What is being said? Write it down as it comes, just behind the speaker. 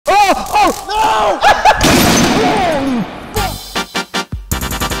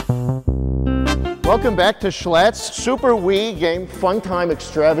Welcome back to Schlatt's Super Wii Game Fun Time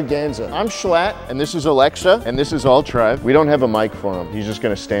Extravaganza. I'm Schlatt, and this is Alexa, and this is Ultra. We don't have a mic for him. He's just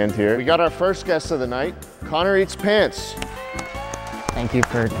gonna stand here. We got our first guest of the night, Connor Eats Pants. Thank you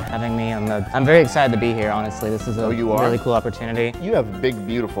for having me. I'm very excited to be here, honestly. This is a really cool opportunity. You have big,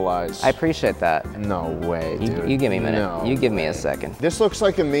 beautiful eyes. I appreciate that. No way, dude. You give me a minute. No. You give me a second. This looks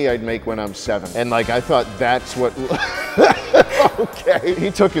like a me I'd make when I'm 7. And like, I thought that's what... Okay, he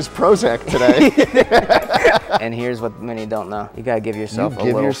took his Prozac today. And here's what many don't know. You gotta give yourself a little friend.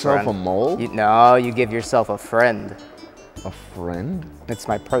 You give yourself a mole? No, you give yourself a friend. A friend? It's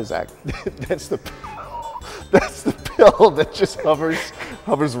my Prozac. That's the pill that just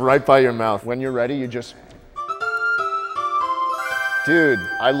hovers right by your mouth. When you're ready, you just... Dude,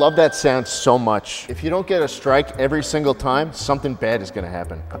 I love that sound so much. If you don't get a strike every single time, something bad is gonna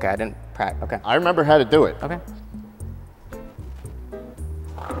happen. Okay, I didn't practice. Okay. I remember how to do it. Okay.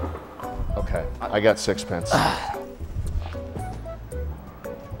 Okay, I got 6 pence.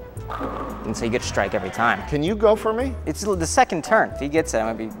 And so you get a strike every time. Can you go for me? It's the second turn. If he gets it,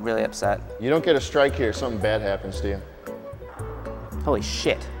 I'm gonna be really upset. You don't get a strike here, something bad happens to you. Holy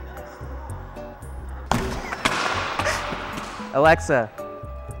shit. Alexa,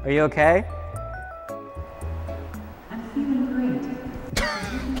 are you okay? I'm feeling great.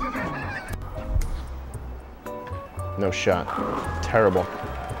 No shot. Terrible.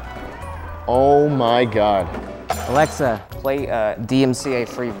 Oh my God. Alexa, play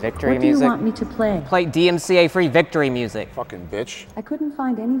DMCA-free victory music. What do you want me to play? Play DMCA-free victory music. Fucking bitch. I couldn't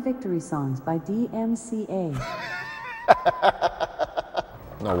find any victory songs by DMCA.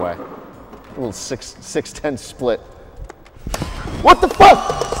 No way. A little 6-10 split. What the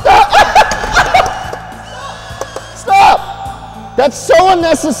fuck? Stop! Stop! That's so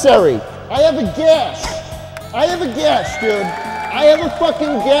unnecessary. I have a gash. I have a gash, dude. I have a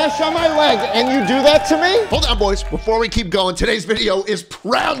fucking gash on my leg, and you do that to me? Hold on, boys. Before we keep going, today's video is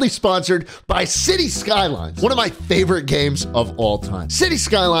proudly sponsored by City Skylines, one of my favorite games of all time. City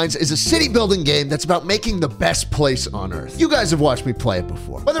Skylines is a city building game that's about making the best place on Earth. You guys have watched me play it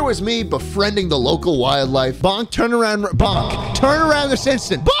before. Whether it was me befriending the local wildlife, bonk, turn around this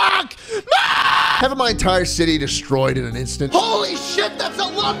instant, bonk, having my entire city destroyed in an instant. Holy shit, that's a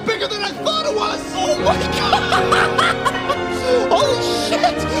lot bigger than I thought it was! Oh my God! Holy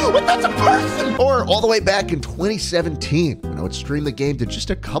shit! Wait, that's a person! Or all the way back in 2017, when I would stream the game to just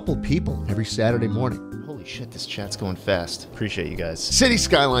a couple people every Saturday morning. Holy shit, this chat's going fast. Appreciate you guys. City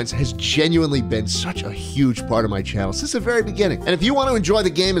Skylines has genuinely been such a huge part of my channel since the very beginning. And if you want to enjoy the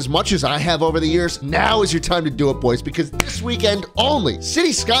game as much as I have over the years, now is your time to do it, boys, because this weekend only,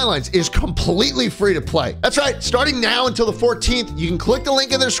 City Skylines is completely free to play. That's right, starting now until the 14th, you can click the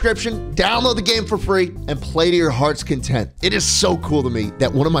link in the description, download the game for free, and play to your heart's content. It is so cool to me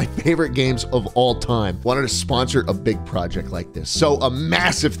that one of my favorite games of all time wanted to sponsor a big project like this. So a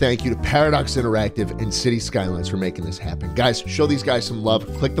massive thank you to Paradox Interactive and City Skylines for making this happen. Guys, show these guys some love.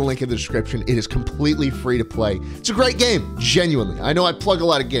 Click the link in the description. It is completely free to play. It's a great game, genuinely. I know I plug a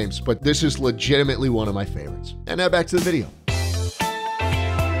lot of games, but this is legitimately one of my favorites. And now back to the video.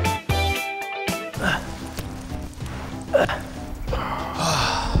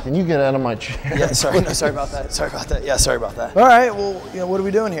 Can you get out of my chair? Yeah, sorry about that. Sorry about that. Yeah, sorry about that. All right, well, what are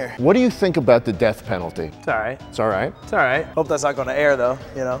we doing here? What do you think about the death penalty? It's all right. It's all right? It's all right. Hope that's not going to air, though,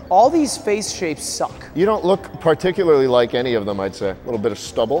 All these face shapes suck. You don't look particularly like any of them, I'd say. A little bit of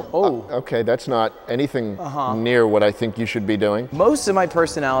stubble. Oh. Okay, that's not anything near what I think you should be doing. Most of my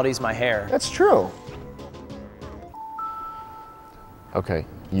personality is my hair. That's true. Okay,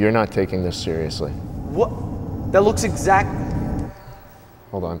 you're not taking this seriously. What? That looks exact.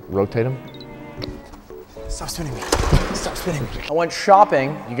 Hold on, rotate him. Stop spinning me. Stop spinning me. I went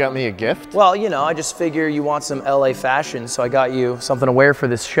shopping. You got me a gift? Well, I just figure you want some LA fashion, so I got you something to wear for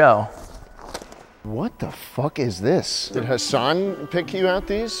this show. What the fuck is this? Did Hassan pick you out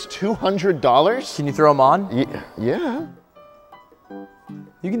these? $200? Can you throw them on? Yeah.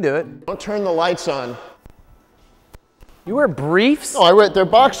 You can do it. Don't turn the lights on. You wear briefs? No, they're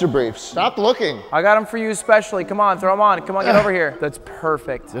boxer briefs. Stop looking. I got them for you especially. Come on, throw them on. Come on, get over here. That's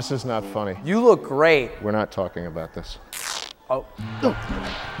perfect. This is not funny. You look great. We're not talking about this. Oh.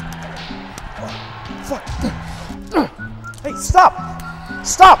 Fuck. Hey, stop.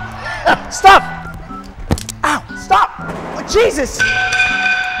 Stop. Stop. Ow, stop. Oh, Jesus.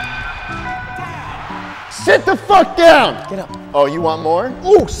 Sit the fuck down. Get up. Oh, you want more?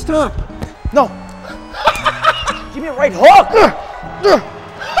 Oh, stop. No. Give me a right hook!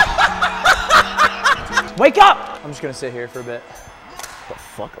 Wake up! I'm just gonna sit here for a bit. The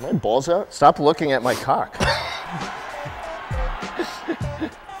fuck? Are my balls out? Stop looking at my cock.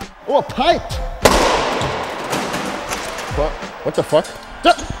 Oh, a pipe! fuck? What the fuck?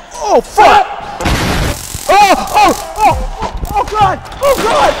 Oh, fuck! Oh, God! Oh,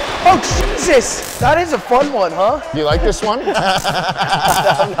 God! Oh, Jesus! That is a fun one, huh? Do you like this one?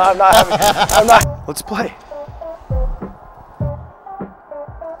 I'm not. Let's play.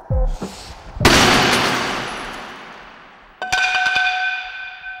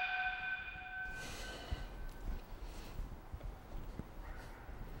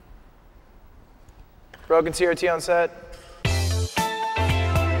 Broken CRT on set.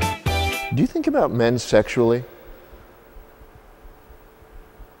 Do you think about men sexually?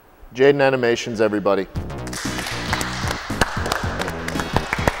 Jaden Animations, everybody.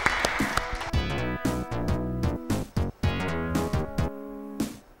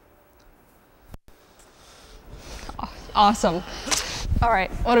 Awesome. All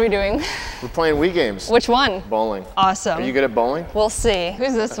right, what are we doing? We're playing Wii games. Which one? Bowling. Awesome. Are you good at bowling? We'll see.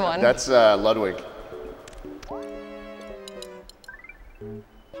 Who's this one? That's Ludwig.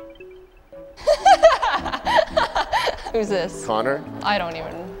 Who's this? Connor. I don't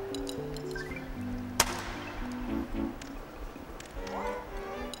even.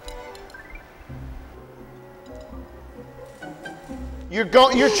 You're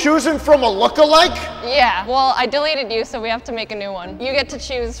choosing from a lookalike? Yeah, well, I deleted you, so we have to make a new one. You get to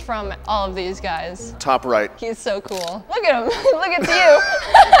choose from all of these guys. Top right. He's so cool. Look at him. Look, it's you.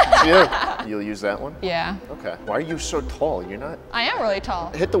 It's you. You'll use that one? Yeah. Okay. Why are you so tall? You're not. I am really tall.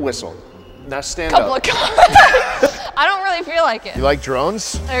 Hit the whistle. Now stand Couple up. of cards. I don't really feel like it. You like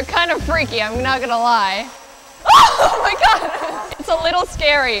drones? They're kind of freaky, I'm not gonna lie. Oh my God, it's a little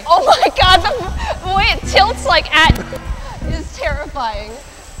scary. Oh my God, the way it tilts like at is terrifying.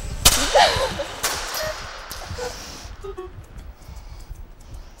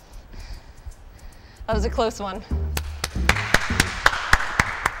 That was a close one.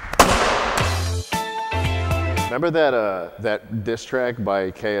 Remember that diss track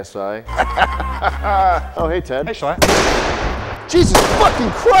by KSI? Oh, hey, Ted. Hey, Schlatt. Jesus fucking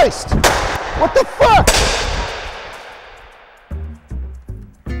Christ! What the fuck?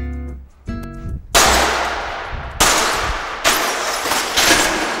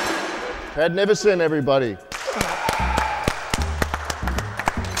 Ted Nivison, everybody.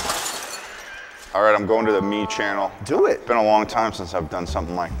 All right, I'm going to the Me channel. Do it. It's been a long time since I've done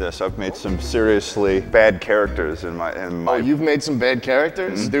something like this. I've made some seriously bad characters in my. Oh, you've made some bad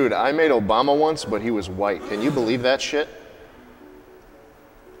characters? Mm-hmm. Dude, I made Obama once, but he was white. Can you believe that shit?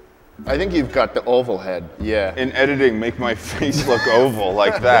 I think you've got the oval head. Yeah. In editing, make my face look oval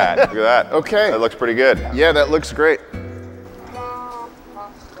like that. Look at that. Okay. That looks pretty good. Yeah, that looks great.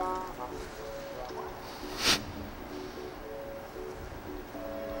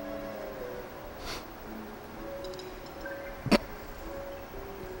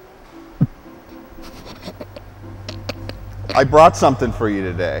 I brought something for you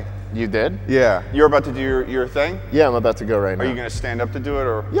today. You did? Yeah. You're about to do your thing? Yeah, I'm about to go right now. Are you going to stand up to do it,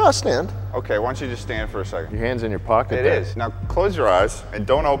 or? Yeah, I'll stand. Okay, why don't you just stand for a second? Your hand's in your pocket. It is. Now close your eyes and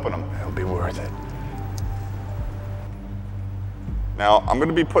don't open them. It'll be worth it. Now, I'm going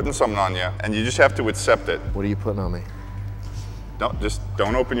to be putting something on you, and you just have to accept it. What are you putting on me?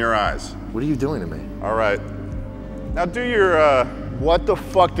 Don't open your eyes. What are you doing to me? All right. Now do your, What the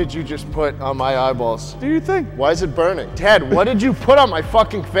fuck did you just put on my eyeballs? do your thing. Why is it burning? Ted, what did you put on my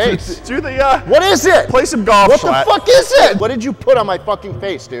fucking face? Do the, What is it? play some golf, What Schlatt. the fuck is it? What did you put on my fucking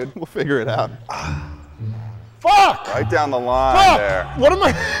face, dude? We'll figure it out. Fuck! Right down the line Fuck! there. What am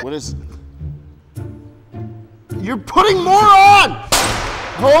I? What is? You're putting more on!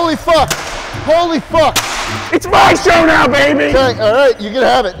 Holy fuck! Holy fuck! It's my show now, baby! Okay, all right, you can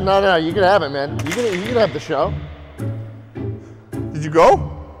have it. No, you can have it, man. You can have the show. Did you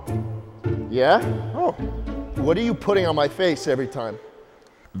go? Yeah? Oh. What are you putting on my face every time?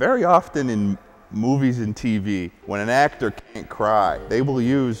 Very often in movies and TV, when an actor can't cry, they will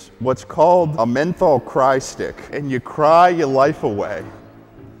use what's called a menthol cry stick, and you cry your life away.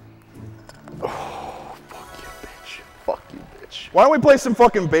 Oh, fuck you, bitch. Fuck you, bitch. Why don't we play some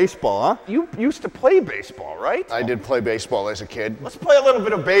fucking baseball, huh? You used to play baseball, right? I did play baseball as a kid. Let's play a little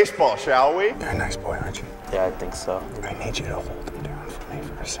bit of baseball, shall we? You're a nice boy, aren't you? Yeah, I think so. I need you to hold him down for me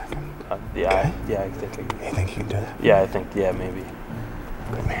for a second. Yeah, I think I can. You think you can do that? Yeah, I think, yeah, maybe.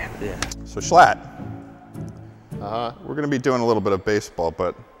 Good man. Yeah. So Schlatt, we're gonna be doing a little bit of baseball,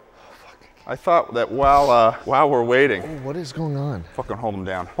 but I thought that while we're waiting, What is going on? fucking hold him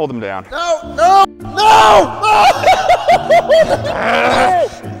down. Hold him down. No!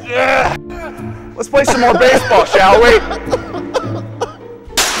 Let's play some more baseball, shall we?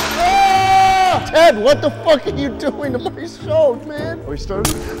 Ted, what the fuck are you doing to my show, man? Are we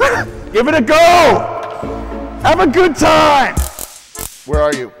starting? Give it a go! Have a good time! Where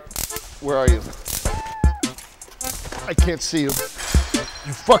are you? Where are you? I can't see you.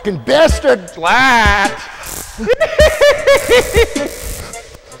 You fucking bastard! Schlatt!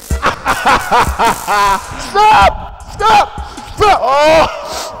 Stop! Stop! Stop! Oh!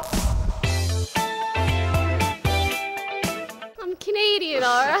 I'm Canadian,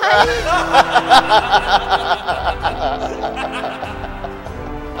 all right?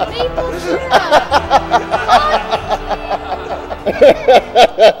 Maple syrup.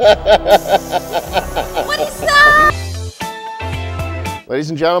 What is that? Ladies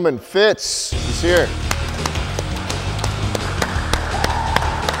and gentlemen, Fitz is here.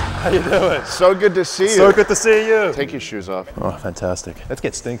 How you doing? So good to see you. So good to see you. Take your shoes off. Oh, fantastic. Let's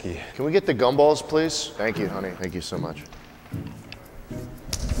get stinky. Can we get the gumballs, please? Thank you, honey. Thank you so much.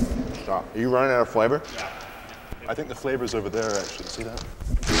 Stop. Are you running out of flavor? Yeah. I think the flavor's over there, actually. See that?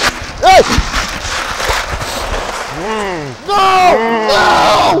 Hey! No!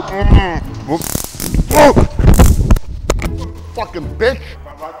 No! Fucking bitch!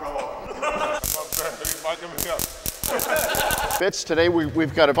 Fitz, today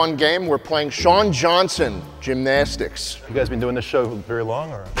we've got a fun game. We're playing Shawn Johnson gymnastics. You guys been doing this show very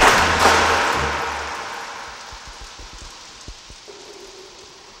long, or?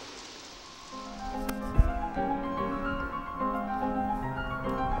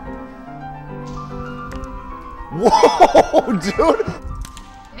 Whoa, dude!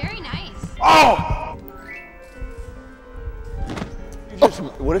 Very nice. Oh!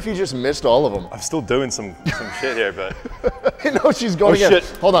 What if you just missed all of them? I'm still doing some shit here, but. No, she's going again. Shit.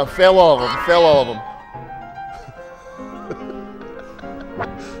 Hold on, fail all of them, fail all of them.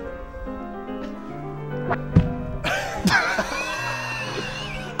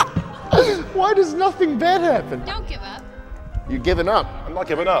 Why does nothing bad happen? Don't give up. You're giving up. I'm not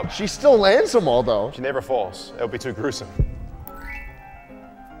giving up. She still lands them all, though. She never falls. It would be too gruesome.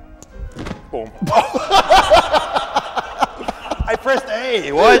 Boom. I pressed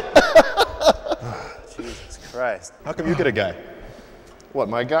A, what? Jesus Christ. How come you get a guy? What,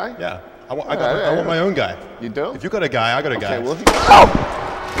 my guy? Yeah. I want my own guy. You do? If you got a guy, I got a guy. Okay, well,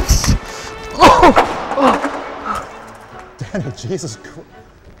 Danny, Jesus Christ.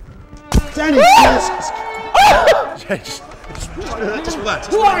 Danny, Jesus Christ. Just relax.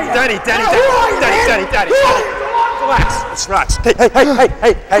 Who are you? Danny. Relax.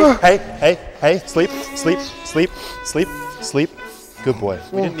 Hey. Sleep. Good boy.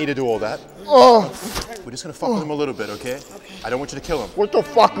 We didn't need to do all that. We're just gonna fuck with him a little bit, okay? I don't want you to kill him. What the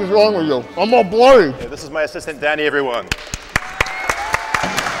fuck is wrong with you? I'm all bloody. Okay, this is my assistant, Danny, everyone.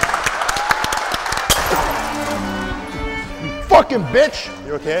 Fucking bitch.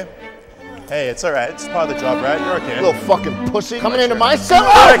 You okay? Hey, it's all right. It's part of the job, right? You're okay. Little fucking pussy. Coming into my cell.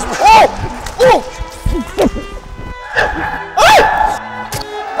 Oh!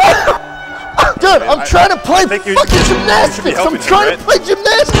 Dude, I'm trying to play fucking gymnastics. I'm trying to play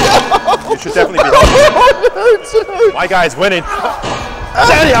gymnastics. You should definitely be helping. My guy's winning.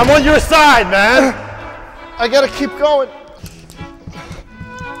 Danny, I'm on your side, man. I gotta keep going.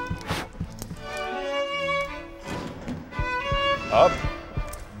 Up.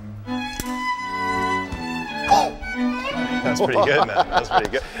 That's pretty good, man.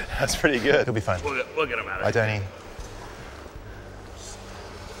 That's pretty good. He'll be fine. We'll get him out of Bye, Danny.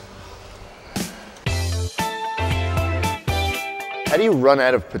 How do you run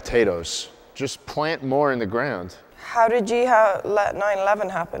out of potatoes? Just plant more in the ground. How did you let 9/11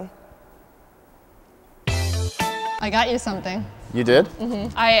 happen? I got you something. You did?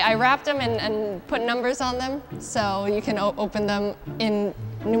 Mm-hmm. I wrapped them and put numbers on them so you can open them in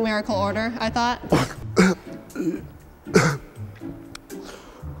numerical order, I thought.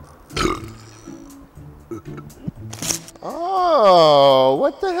 Oh,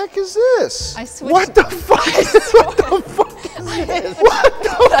 what the heck is this? I switched. What the fuck is this? What the fuck is this? What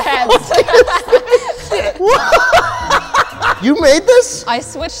the heads. What? You made this? I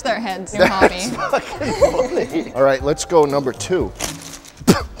switched their heads, new hobby. That's fucking funny. All right, let's go number 2.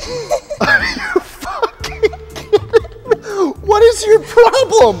 Are you fucking kidding? What is your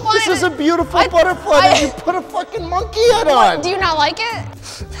problem? What? This is a beautiful butterfly that you put a fucking monkey head on. Do you not like it?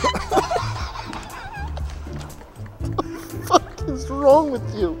 What is wrong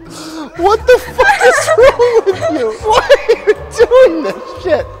with you? What the fuck is wrong with you? Why are you doing this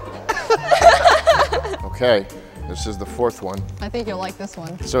shit? Okay, this is the 4th one. I think you'll like this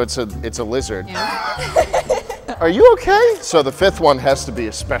one. So it's a lizard. Yeah. Are you okay? So the 5th one has to be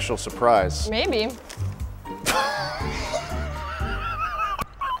a special surprise. Maybe.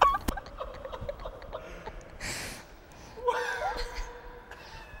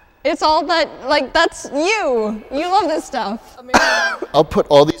 It's all that, like, that's you. You love this stuff. I'll put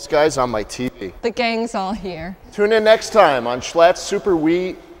all these guys on my TV. The gang's all here. Tune in next time on Schlatt's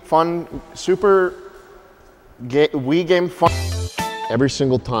Wii Game Fun. Every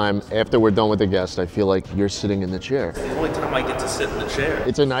single time after we're done with the guest, I feel like you're sitting in the chair. It's the only time I get to sit in the chair.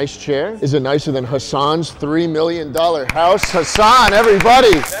 It's a nice chair. Is it nicer than Hassan's $3 million house? Hassan,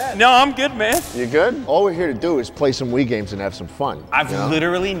 everybody. No, I'm good, man. You good? All we're here to do is play some Wii games and have some fun. I've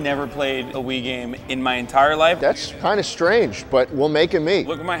literally never played a Wii game in my entire life. That's kind of strange, but we'll make it meet.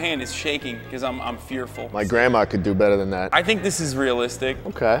 Look, my hand is shaking because I'm fearful. My grandma could do better than that. I think this is realistic.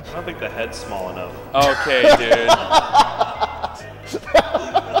 Okay. I don't think the head's small enough. Okay, dude.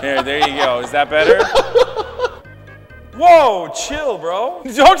 Here, there you go. Is that better? Whoa, chill, bro.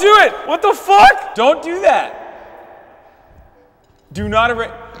 Don't do it. What the fuck? Don't do that. Do not erase.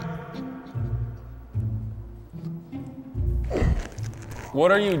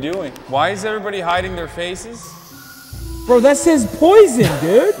 What are you doing? Why is everybody hiding their faces? Bro, that says poison,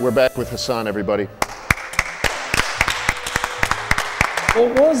 dude. We're back with Hassan, everybody.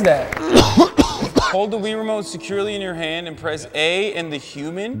 What was that? Hold the Wii remote securely in your hand and press A and the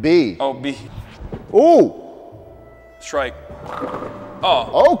human. B. Oh, B. Ooh. Strike.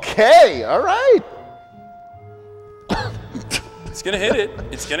 Oh. Okay, all right. It's gonna hit it.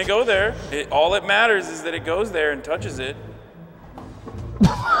 It's gonna go there. All that matters is that it goes there and touches it.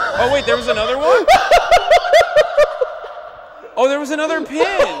 Oh wait, there was another one? Oh, there was another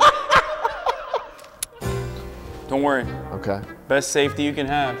pin. Don't worry. Okay. Best safety you can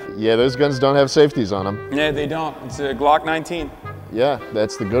have. Yeah, those guns don't have safeties on them. Yeah, they don't. It's a Glock 19. Yeah,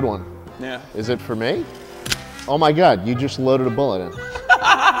 that's the good one. Yeah. Is it for me? Oh my God, you just loaded a bullet in.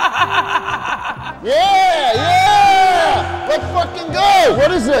 Yeah, yeah! Let's fucking go!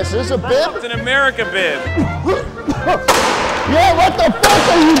 What is this? Is this a bib? It's an America bib. Yeah, what the fuck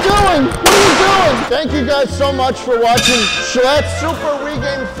are you doing? What are you doing? Thank you guys so much for watching Schlatt's Super Wii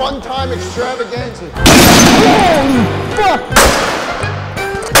Game Fun Time Extravaganza. Holy fuck!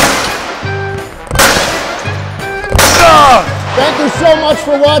 Thank you so much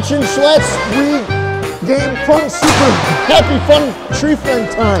for watching Schlatt's Wii Game Fun Super Happy Fun Tree Friend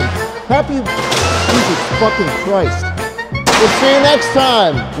Time. Happy Jesus fucking Christ. We'll see you next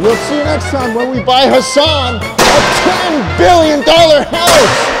time. We'll see you next time when we buy Hassan a $10 billion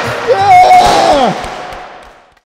house. Yeah!